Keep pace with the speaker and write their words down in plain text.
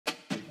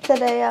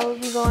Today I will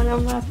be going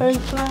on my first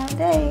blind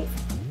date.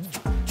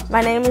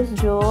 My name is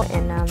Giulia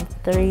and I'm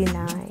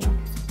 39.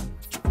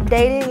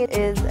 Dating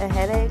is a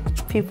headache.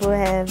 People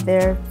have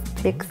their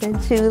picks and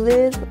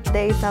chooses.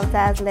 They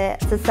sometimes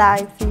let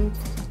society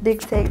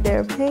dictate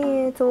their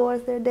opinion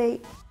towards their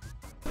date.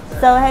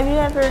 So have you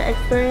ever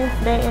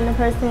experienced dating a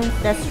person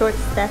that's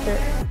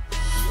short-statured?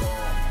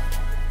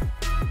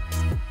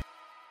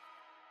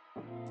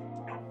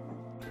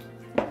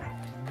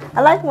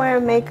 I like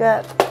wearing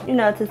makeup,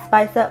 to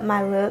spice up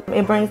my look.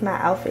 It brings my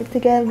outfit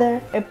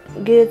together. It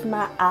gives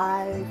my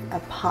eyes a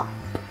pop.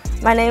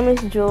 My name is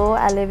Giulia.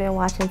 I live in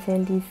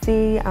Washington,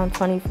 D.C. I'm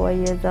 24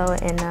 years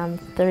old and I'm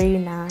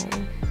 39.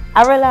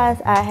 I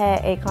realized I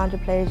had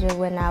achondroplasia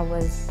when I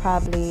was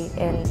probably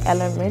in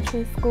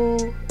elementary school.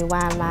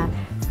 Why am I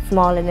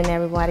smaller than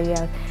everybody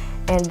else?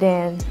 And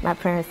then my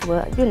parents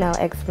would,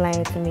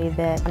 explain to me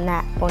that I'm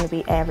not going to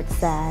be average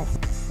size.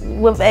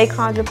 With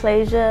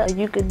achondroplasia,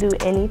 you could do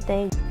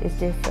anything. It's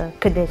just a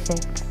condition.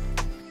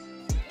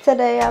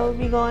 Today I will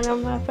be going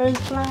on my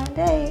first blind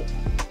date.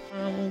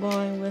 I'm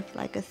going with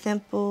like a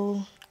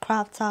simple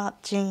crop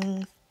top,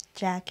 jeans,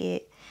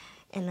 jacket,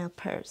 and a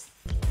purse.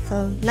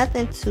 So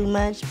nothing too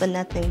much, but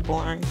nothing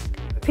boring.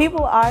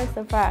 People are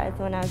surprised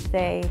when I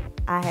say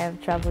I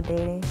have trouble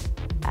dating.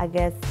 I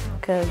guess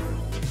because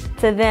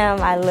to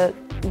them I look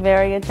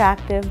very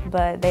attractive,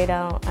 but they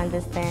don't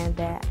understand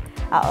that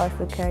I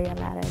also carry a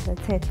lot of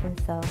attention,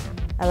 so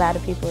a lot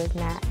of people is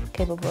not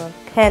capable of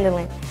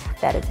handling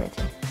that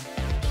attention.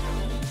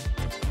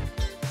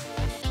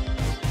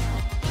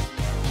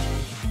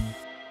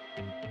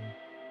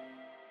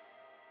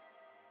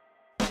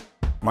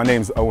 My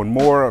name's Owen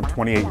Moore, I'm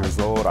 28 years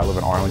old, I live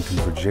in Arlington,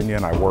 Virginia,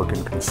 and I work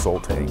in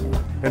consulting.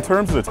 In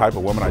terms of the type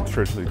of woman I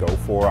traditionally go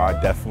for,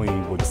 I definitely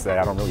would say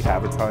I don't really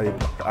have a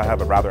type. I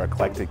have a rather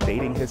eclectic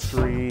dating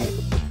history.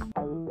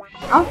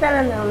 I'm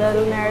feeling a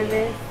little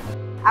nervous.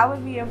 I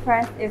would be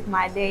impressed if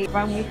my date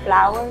brought me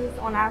flowers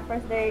on our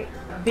first date.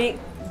 Big,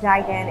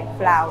 gigantic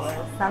flowers,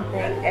 something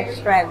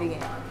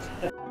extravagant.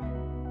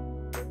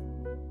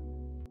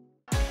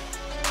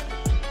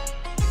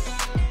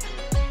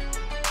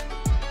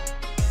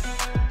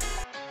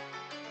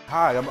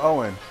 Hi, I'm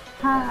Owen.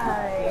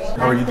 Hi.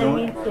 How are you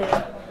doing? Nice to meet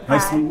you.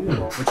 Nice Hi. to meet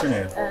you. What's your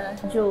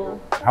name? Giulia.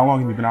 How long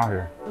have you been out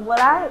here? Well,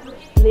 I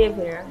live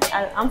here.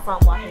 I'm from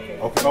Washington.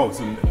 Okay. Oh,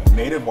 so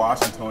native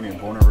Washingtonian,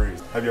 born and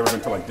raised. Have you ever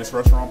been to like this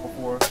restaurant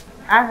before?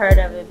 I heard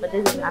of it, but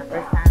this is my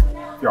first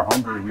time. If you're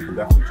hungry, we can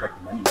definitely check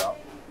the menu out.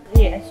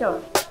 Yeah,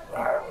 sure.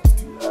 Alright,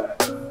 let's do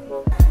that.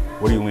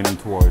 What are you leaning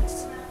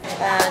towards?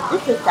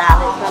 Just a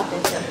salad,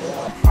 something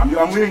simple.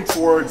 I'm leaning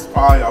towards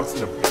probably, I would say,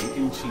 the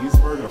bacon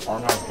cheeseburger, the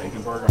farmhouse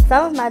bacon burger.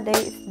 Some of my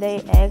dates,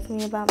 they ask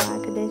me about my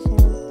condition,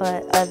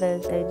 but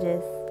others, they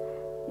just,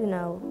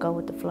 go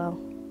with the flow.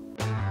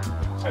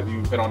 Have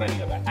you been on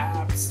any of the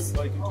apps,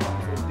 like in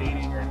terms of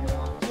dating or anything?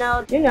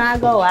 No, I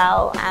go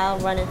out, I'll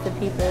run into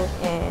people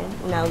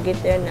and,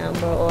 get their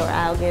number or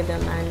I'll give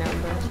them my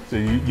number. So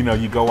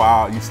you go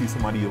out, you see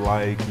somebody you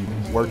like, you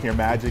work your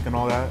magic and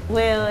all that?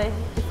 Well, it's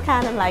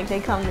kind of like they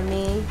come to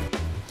me,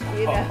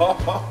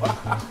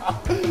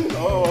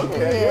 Oh,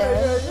 okay,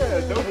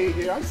 yeah. Don't hate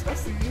here, I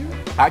see you.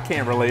 I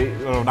can't relate,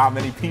 not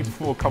many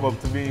people will come up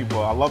to me,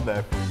 but I love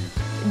that for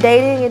you.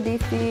 Dating in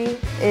DC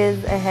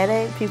is a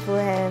headache. People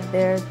have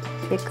their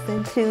picks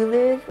and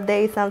chooses.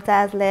 They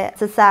sometimes let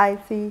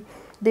society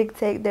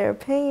dictate their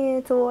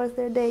opinion towards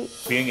their date.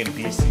 Being in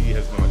DC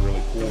has been like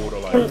really cool to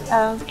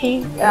like...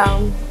 Keith,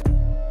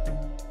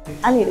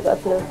 I need to go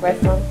to the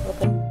restaurant.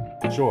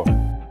 Okay. Sure.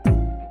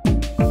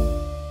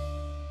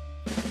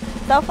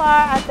 So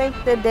far, I think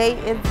the date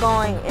is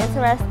going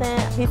interesting.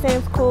 He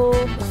seems cool,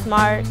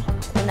 smart,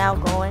 and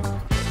outgoing.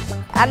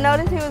 I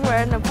noticed he was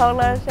wearing a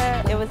polo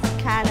shirt. It was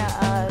kind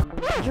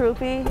of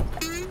droopy.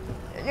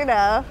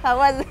 I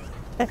wasn't.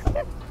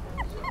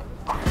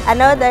 I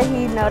know that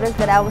he noticed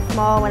that I was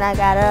small when I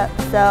got up,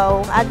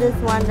 so I just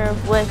wonder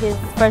what his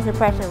first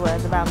impression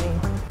was about me.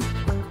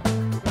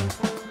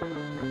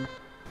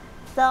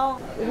 So,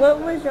 what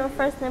was your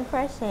first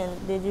impression?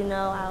 Did you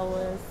know I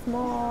was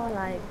small?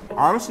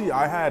 Honestly,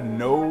 I had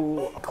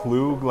no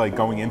clue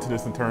going into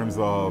this in terms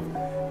of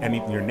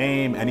your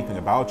name, anything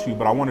about you,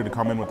 but I wanted to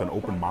come in with an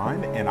open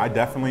mind, and I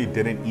definitely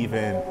didn't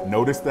even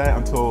notice that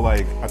until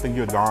I think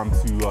you had gone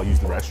to use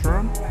the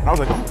restroom, and I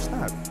was like, oh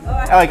snap.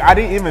 I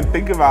didn't even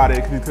think about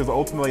it because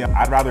ultimately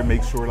I'd rather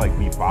make sure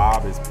we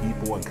vibe as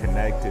people and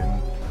connect.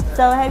 And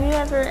so have you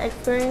ever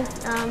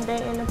experienced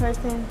dating a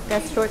person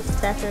that's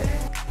short-statured?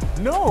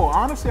 No,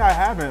 honestly I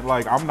haven't.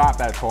 I'm not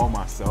that tall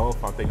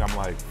myself. I think I'm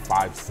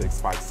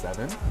 5'6",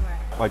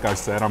 5'7". Like I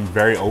said, I'm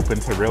very open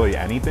to really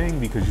anything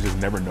because you just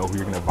never know who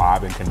you're gonna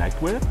vibe and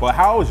connect with. But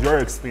how has your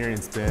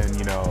experience been,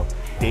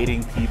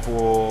 dating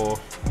people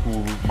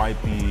who might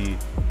be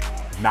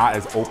not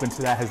as open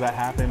to that? Has that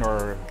happened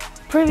or?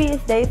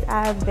 Previous dates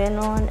I've been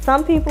on,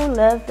 some people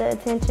loved the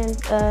attention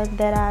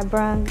that I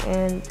brought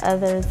and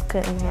others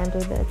couldn't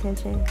handle the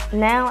attention.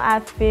 Now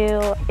I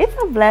feel it's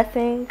a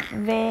blessing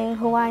being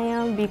who I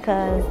am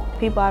because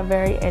people are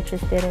very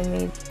interested in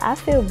me. I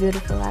feel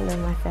beautiful, I love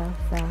myself,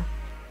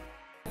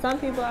 so. Some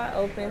people are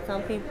open,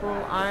 some people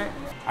aren't.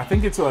 I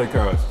think it's like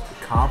a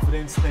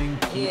confidence thing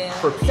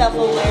for people.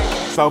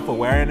 Self-awareness.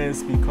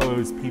 Self-awareness,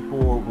 because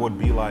people would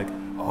be like,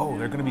 oh,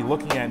 they're gonna be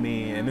looking at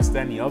me and this,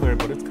 that, and the other.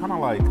 But it's kind of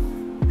like,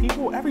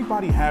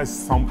 everybody has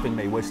something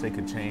they wish they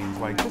could change.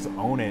 Like, just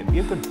own it, be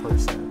a good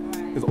person.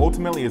 Because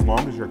ultimately, as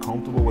long as you're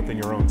comfortable within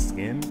your own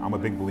skin, I'm a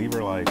big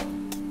believer, like,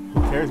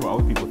 who cares what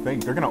other people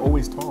think? They're gonna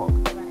always talk.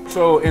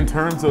 So in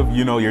terms of,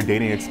 you know, your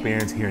dating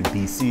experience here in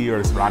DC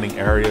or the surrounding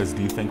areas,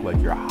 do you think like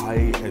your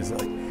height has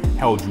like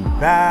held you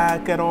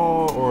back at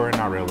all, or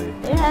not really?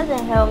 It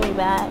hasn't held me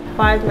back. As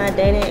far as my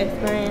dating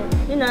experience,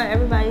 you know,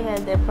 everybody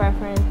has their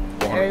preference.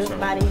 100%.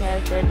 Everybody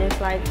has their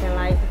dislikes and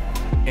likes.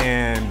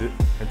 And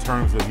in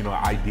terms of, you know,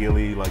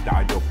 ideally, like the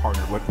ideal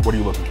partner, what are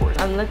you looking for?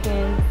 I'm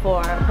looking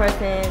for a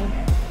person,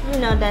 you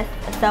know,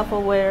 that's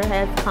self-aware,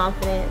 has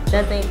confidence,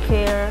 doesn't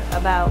care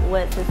about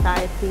what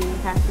society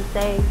has to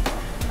say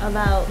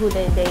about who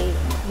they date.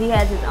 He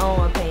has his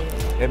own opinion.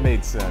 It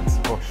made sense,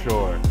 for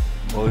sure.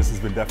 Well, this has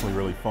been definitely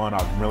really fun.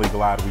 I'm really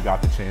glad we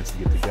got the chance to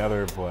get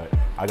together, but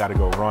I gotta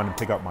go run and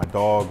pick up my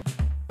dog.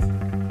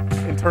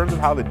 In terms of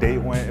how the date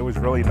went, it was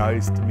really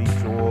nice to meet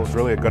Giulia. It was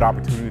really a good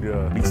opportunity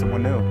to meet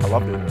someone new. I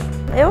loved it.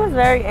 It was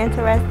very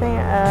interesting.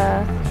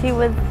 He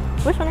was,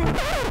 what's your name?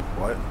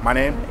 What? My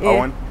name? Yeah.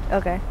 Owen.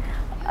 Okay.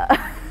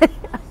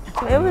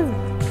 It was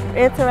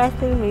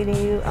interesting meeting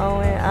you,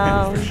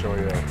 Owen. For sure,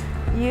 yeah.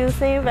 You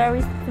seem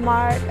very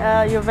smart.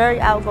 You're very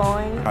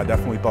outgoing. I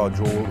definitely thought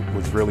Giulia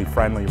was really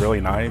friendly, really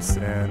nice,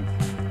 and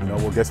you know,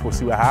 we'll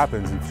see what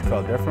happens. If she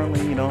felt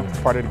differently, you know, it's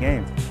part of the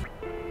game.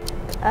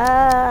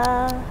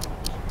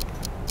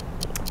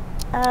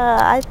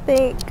 I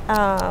think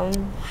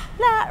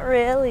not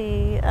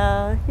really.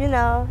 You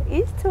know,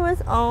 each to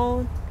his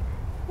own.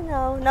 You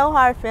know, no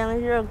hard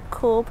feelings. You're a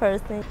cool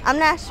person. I'm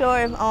not sure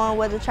if Owen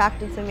was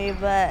attracted to me,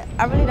 but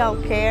I really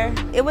don't care.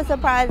 It was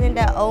surprising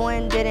that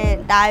Owen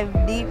didn't dive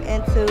deep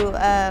into,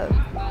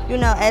 you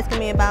know, asking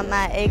me about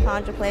my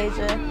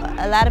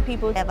achondroplasia. A lot of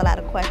people have a lot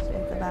of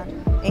questions about it,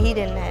 and he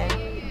didn't have.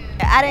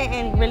 I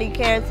didn't really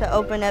care to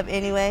open up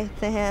anyway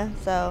to him,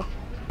 so.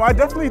 I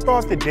definitely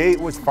thought the date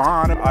was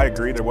fine. I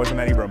agree, there wasn't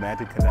any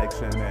romantic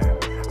connection, and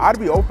I'd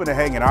be open to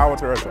hanging out with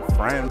her as a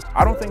friend.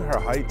 I don't think her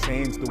height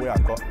changed the way I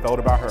felt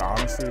about her,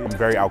 honestly. I'm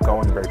very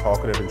outgoing, very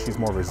talkative, and she's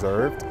more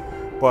reserved.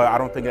 But I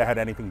don't think it had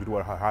anything to do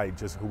with her height,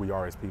 just who we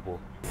are as people.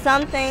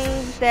 Something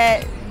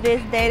that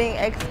this dating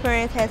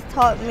experience has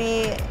taught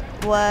me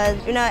was,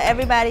 you know,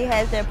 everybody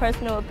has their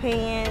personal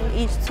opinion,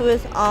 each to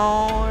his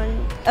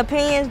own.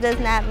 Opinions does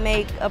not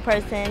make a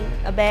person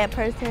a bad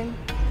person.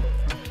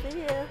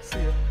 See ya. See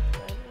ya.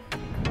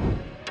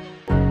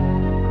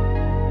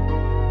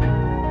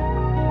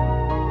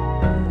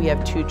 We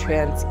have 2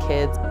 trans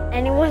kids.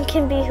 Anyone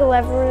can be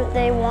whoever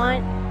they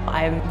want.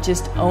 I'm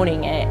just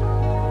owning it.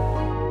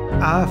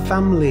 Our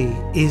family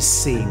is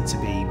seen to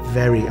be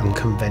very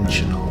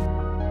unconventional.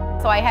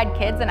 So I had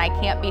kids and I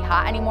can't be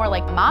hot anymore.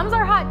 Like, moms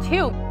are hot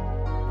too.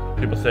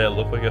 People say I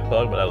look like a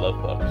thug, but I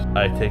love thugs.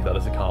 I take that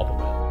as a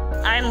compliment.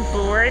 I'm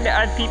bored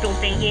of people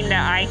thinking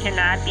that I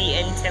cannot be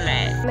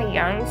intimate. I'm a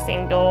young,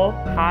 single,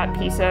 hot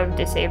piece of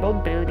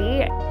disabled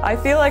booty. I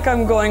feel like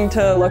I'm going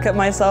to look at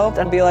myself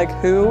and be like,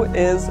 who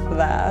is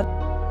that?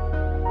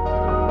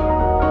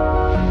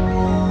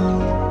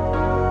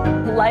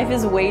 Life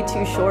is way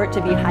too short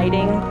to be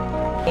hiding.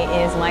 It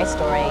is my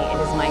story, it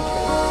is my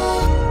truth.